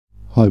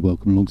Hi,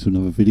 welcome along to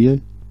another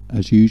video.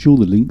 As usual,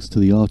 the links to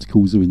the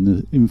articles are in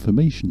the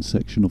information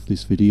section of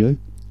this video,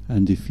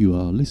 and if you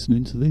are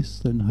listening to this,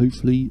 then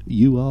hopefully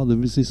you are the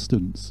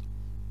resistance.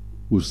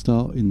 We'll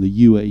start in the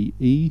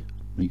UAE,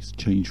 makes a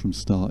change from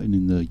starting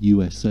in the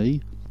USA.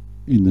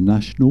 In the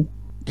national,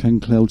 can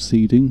cloud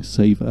seeding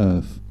save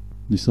Earth?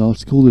 This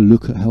article will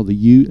look at how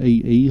the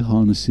UAE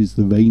harnesses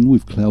the rain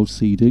with cloud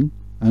seeding,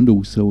 and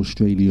also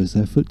Australia's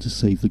effort to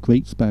save the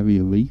Great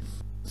Barrier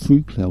Reef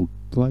through cloud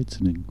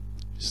brightening.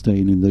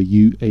 Staying in the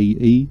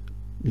UAE,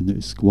 in the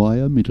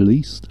Esquire, Middle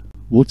East.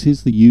 What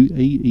is the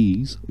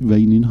UAE's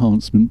rain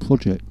enhancement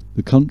project?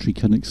 The country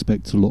can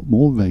expect a lot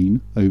more rain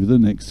over the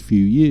next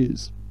few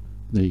years.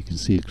 There you can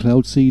see a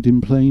cloud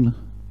seeding plane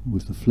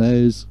with the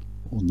flares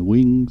on the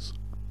wings.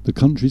 The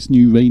country's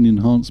new rain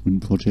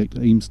enhancement project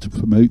aims to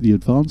promote the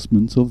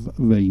advancement of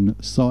rain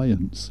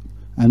science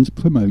and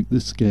promote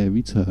the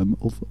scary term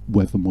of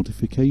weather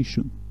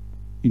modification.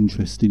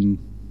 Interesting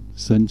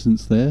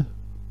sentence there.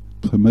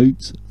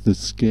 Promote the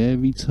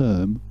scary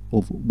term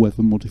of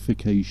weather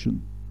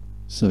modification.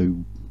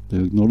 So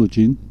they're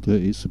acknowledging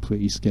that it's a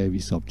pretty scary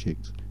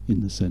subject in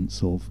the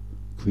sense of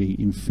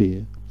creating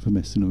fear for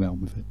messing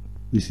around with it.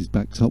 This is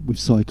backed up with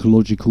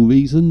psychological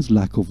reasons.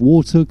 Lack of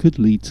water could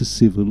lead to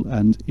civil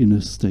and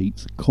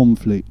interstate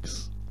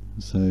conflicts.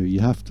 So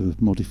you have to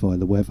modify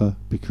the weather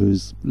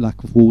because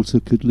lack of water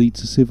could lead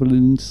to civil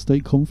and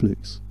interstate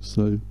conflicts.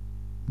 So,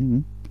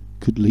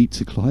 could lead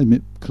to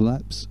climate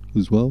collapse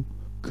as well.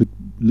 Could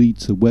lead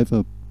to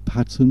weather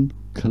pattern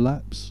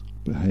collapse.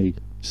 But hey,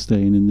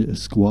 staying in the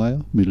Esquire,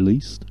 Middle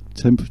East,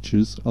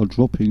 temperatures are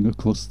dropping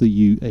across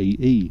the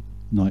UAE.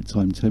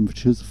 Nighttime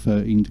temperatures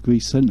 13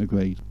 degrees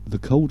centigrade. The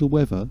colder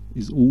weather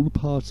is all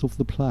part of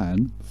the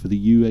plan for the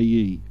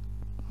UAE.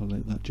 I'll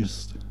let that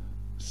just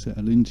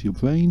settle into your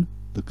brain.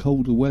 The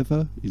colder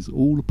weather is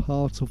all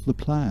part of the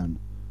plan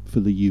for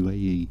the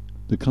UAE.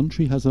 The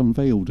country has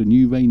unveiled a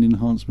new rain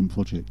enhancement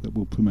project that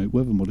will promote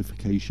weather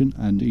modification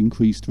and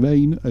increased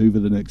rain over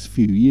the next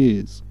few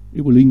years.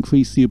 It will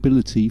increase the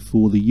ability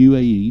for the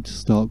UAE to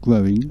start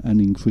growing an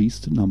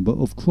increased number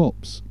of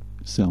crops.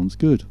 Sounds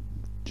good.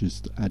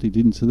 Just added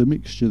into the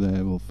mixture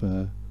there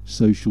of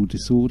social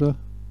disorder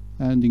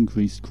and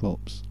increased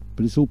crops.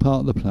 But it's all part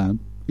of the plan.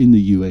 In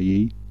the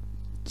UAE,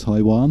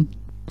 Taiwan,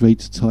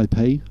 Greater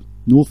Taipei,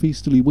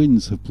 northeasterly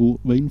winds have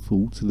brought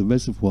rainfall to the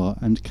reservoir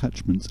and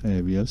catchment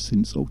area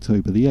since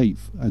October the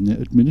 8th, and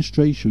the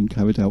administration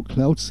carried out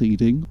cloud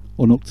seeding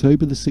on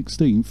October the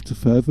 16th to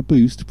further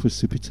boost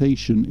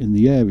precipitation in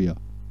the area.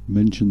 I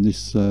mentioned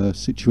this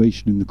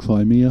situation in the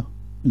Crimea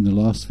in the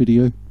last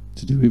video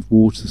to do with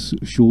water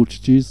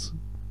shortages,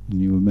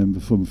 and you remember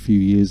from a few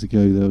years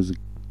ago there was a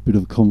bit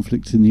of a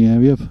conflict in the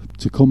area.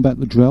 To combat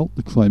the drought,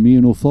 the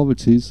Crimean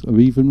authorities are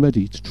even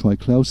ready to try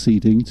cloud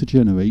seeding to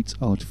generate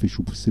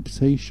artificial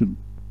precipitation.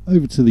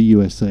 Over to the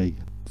USA,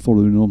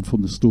 following on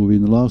from the story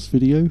in the last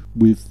video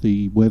with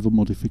the weather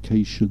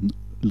modification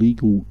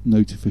legal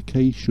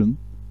notification.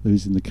 There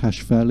is in the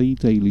Cache Valley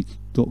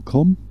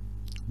Daily.com.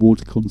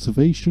 Water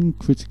conservation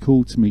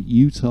critical to meet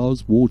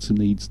Utah's water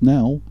needs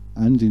now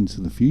and into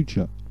the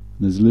future. And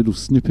there's a little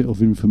snippet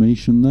of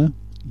information there.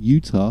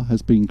 Utah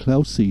has been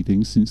cloud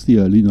seeding since the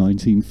early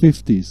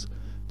 1950s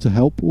to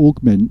help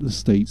augment the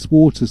state's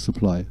water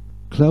supply.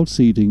 Cloud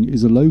seeding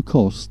is a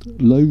low-cost,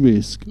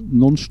 low-risk,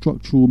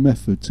 non-structural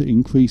method to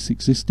increase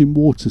existing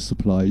water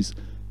supplies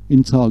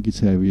in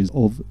target areas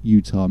of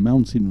Utah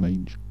mountain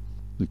range.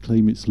 They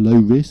claim it's low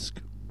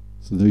risk.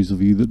 So those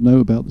of you that know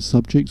about the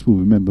subject will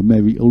remember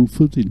Mary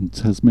Ulford in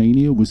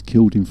Tasmania was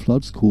killed in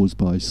floods caused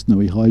by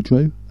snowy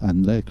hydro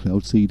and their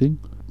cloud seeding.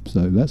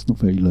 So that's not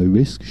very low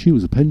risk. She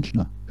was a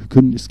pensioner who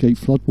couldn't escape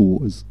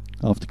floodwaters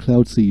after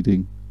cloud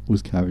seeding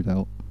was carried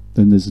out.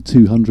 Then there's the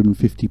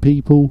 250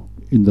 people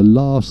in the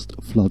last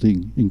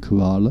flooding in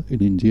Kerala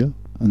in India,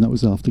 and that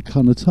was after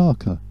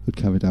Karnataka had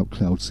carried out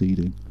cloud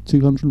seeding.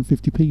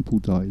 250 people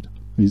died.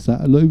 Is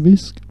that a low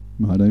risk?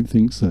 I don't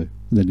think so. And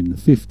then in the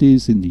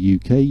 50s in the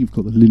UK you've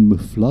got the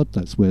Lynmouth flood.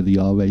 That's where the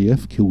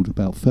RAF killed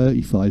about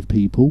 35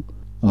 people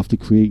after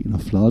creating a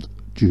flood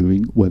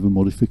during weather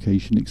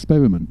modification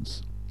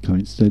experiments.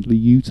 Coincidentally,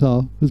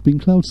 Utah has been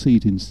cloud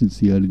seeding since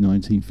the early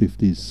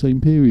 1950s, same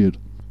period.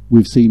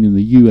 We've seen in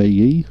the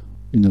UAE,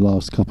 in the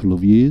last couple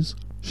of years,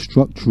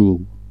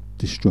 structural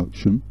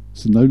destruction,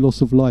 so no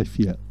loss of life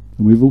yet.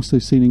 And we've also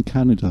seen in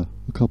Canada,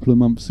 a couple of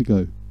months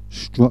ago,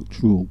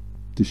 structural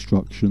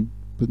destruction,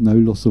 but no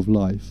loss of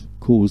life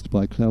caused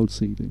by cloud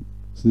seeding.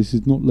 So this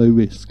is not low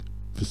risk.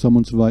 For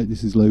someone to write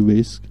this is low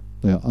risk,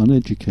 they are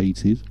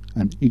uneducated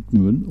and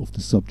ignorant of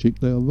the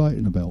subject they are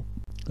writing about.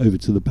 Over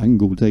to the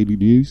Bengal Daily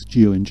News.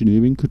 Geo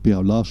Engineering could be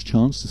our last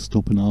chance to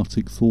stop an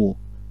Arctic thaw.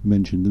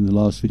 Mentioned in the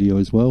last video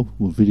as well,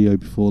 or video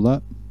before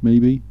that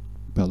maybe,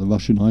 about the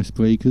Russian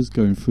icebreakers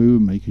going through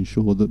and making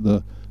sure that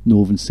the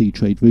Northern Sea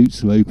trade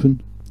routes are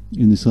open.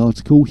 In this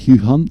article, Hugh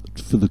Hunt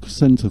for the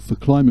Centre for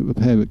Climate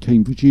Repair at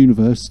Cambridge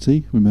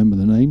University, remember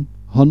the name,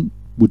 Hunt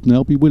would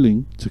now be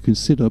willing to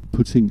consider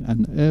putting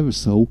an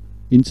aerosol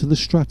into the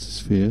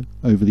stratosphere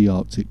over the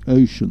Arctic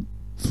Ocean.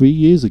 3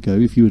 years ago,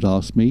 if you had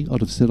asked me,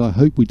 I'd have said I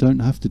hope we don't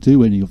have to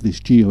do any of this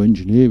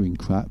geoengineering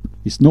crap.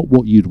 It's not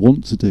what you'd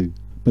want to do.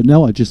 But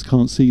now I just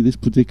can't see this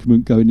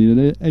predicament going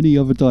in any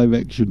other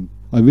direction.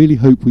 I really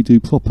hope we do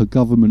proper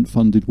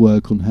government-funded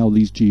work on how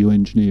these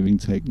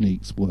geoengineering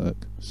techniques work.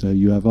 So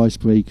you have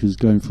icebreakers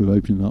going through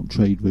opening up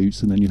trade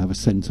routes, and then you have a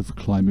Centre for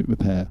Climate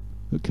Repair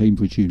at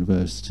Cambridge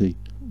University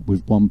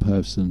with one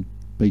person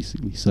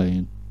basically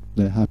saying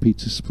they're happy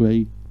to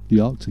spray the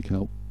Arctic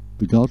out,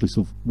 regardless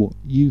of what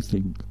you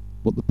think,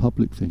 what the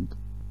public think.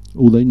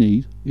 All they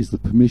need is the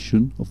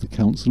permission of the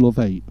Council of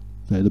Eight.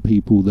 They're the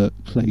people that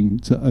claim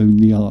to own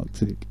the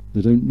Arctic.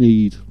 They don't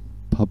need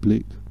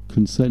public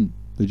consent.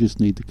 They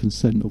just need the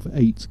consent of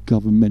 8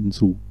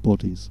 governmental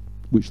bodies,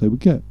 which they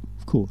would get,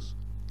 of course.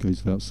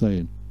 Goes without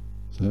saying.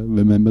 So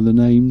remember the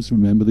names,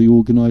 remember the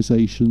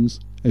organisations.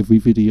 Every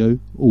video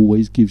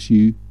always gives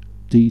you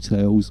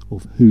details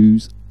of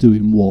who's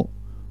doing what,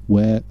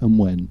 where and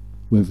when,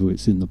 whether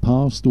it's in the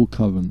past or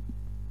current.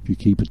 If you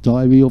keep a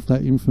diary of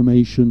that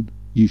information,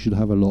 you should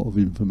have a lot of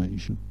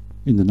information.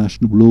 In the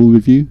National Law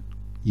Review,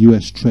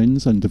 US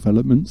trends and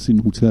developments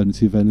in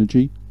alternative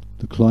energy,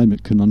 the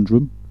climate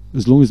conundrum.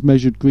 As long as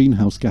measured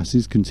greenhouse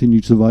gases continue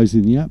to rise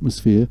in the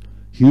atmosphere,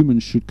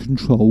 humans should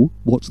control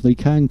what they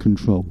can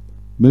control.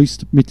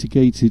 Most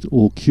mitigated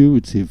or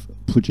curative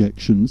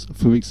projections,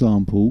 for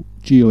example,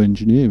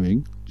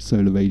 geoengineering,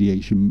 solar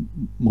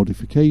radiation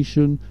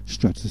modification,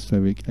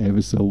 stratospheric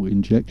aerosol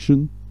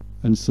injection,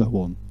 and so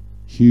on.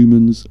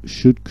 Humans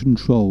should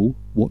control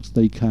what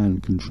they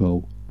can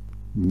control.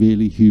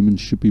 Really,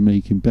 humans should be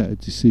making better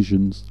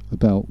decisions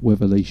about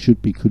whether they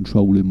should be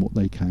controlling what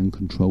they can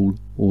control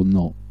or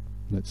not.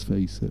 Let's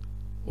face it.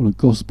 On a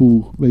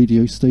gospel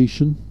radio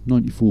station,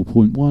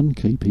 94.1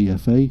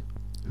 KPFA,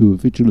 who are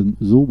vigilant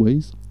as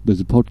always,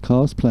 there's a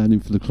podcast planning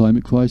for the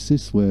climate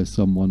crisis where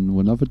someone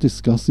or another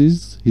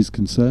discusses his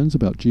concerns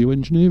about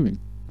geoengineering.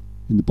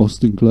 In the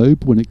Boston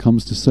Globe, when it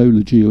comes to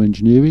solar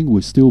geoengineering,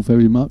 we're still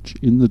very much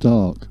in the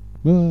dark.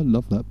 Well, I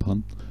love that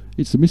pun.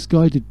 It's a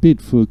misguided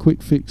bid for a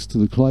quick fix to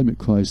the climate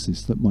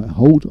crisis that might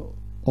hold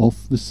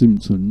off the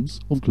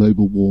symptoms of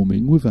global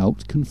warming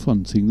without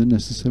confronting the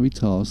necessary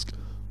task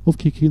of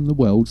kicking the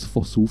world's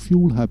fossil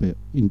fuel habit.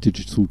 In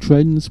digital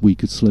trends, we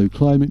could slow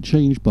climate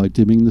change by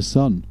dimming the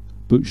sun.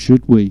 But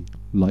should we?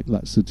 Like,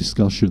 that's a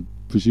discussion.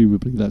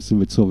 Presumably that's a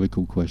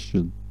rhetorical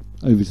question.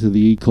 Over to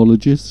the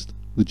Ecologist,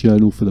 the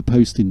journal for the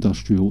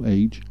post-industrial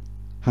age.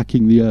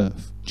 Hacking the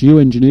Earth.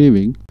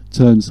 Geoengineering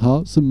turns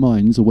hearts and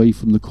minds away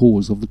from the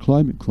cause of the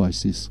climate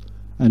crisis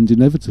and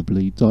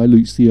inevitably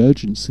dilutes the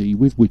urgency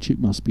with which it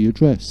must be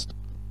addressed.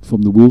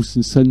 From the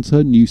Wilson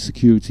Centre New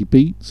Security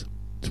Beat,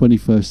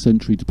 21st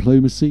Century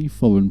Diplomacy,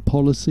 Foreign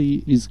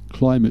Policy is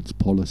Climate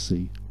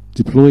Policy.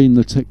 Deploying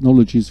the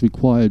technologies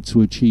required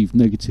to achieve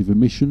negative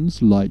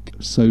emissions, like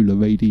solar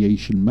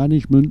radiation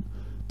management,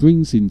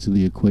 brings into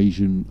the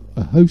equation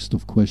a host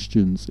of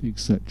questions,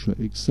 etc.,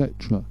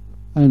 etc.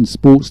 And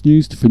sports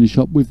news to finish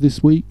up with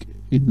this week.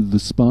 In The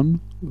Spun,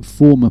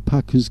 former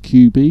Packers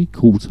QB,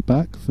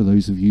 quarterback, for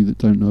those of you that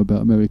don't know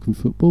about American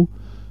football,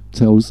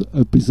 tells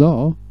a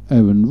bizarre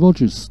Aaron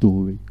Rodgers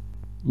story.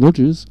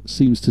 Rodgers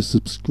seems to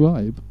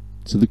subscribe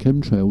to the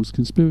chemtrails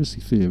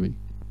conspiracy theory,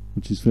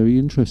 which is very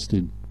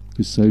interesting,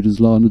 because so does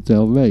Lana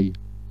Del Rey,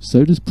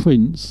 so does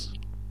Prince,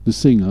 the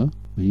singer,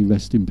 may he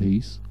rest in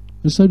peace,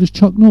 and so does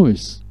Chuck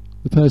Norris,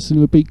 the person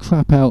who would beat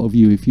crap out of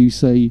you if you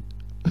say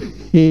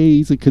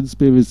he's a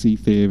conspiracy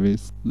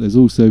theorist. There's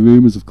also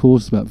rumours, of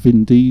course, about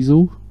Vin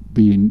Diesel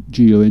being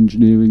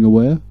geoengineering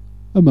aware,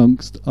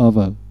 amongst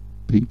other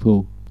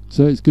people.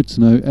 So it's good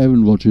to know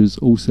Aaron Rodgers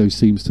also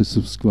seems to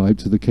subscribe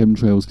to the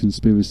chemtrails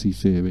conspiracy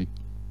theory.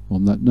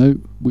 On that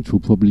note, which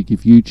will probably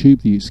give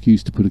YouTube the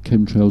excuse to put a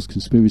chemtrails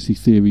conspiracy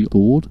theory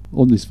board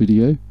on this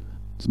video,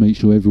 to make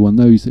sure everyone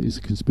knows that it's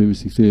a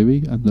conspiracy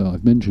theory and that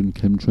I've mentioned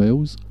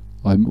chemtrails,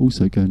 I'm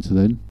also going to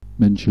then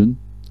mention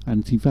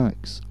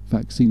anti-vax.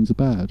 Vaccines are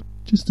bad.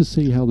 Just to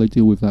see how they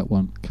deal with that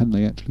one. Can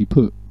they actually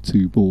put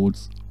 2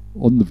 boards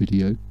on the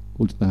video,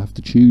 or do they have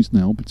to choose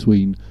now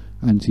between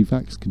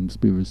anti-vax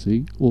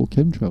conspiracy or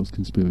chemtrails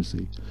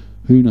conspiracy?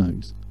 Who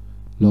knows?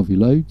 Love you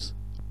loads.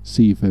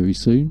 See you very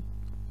soon.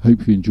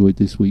 Hope you enjoyed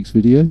this week's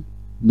video.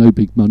 No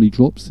big money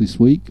drops this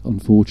week,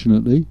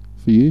 unfortunately,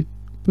 for you.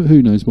 But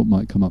who knows what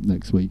might come up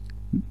next week.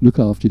 Look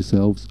after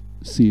yourselves.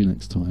 See you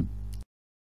next time.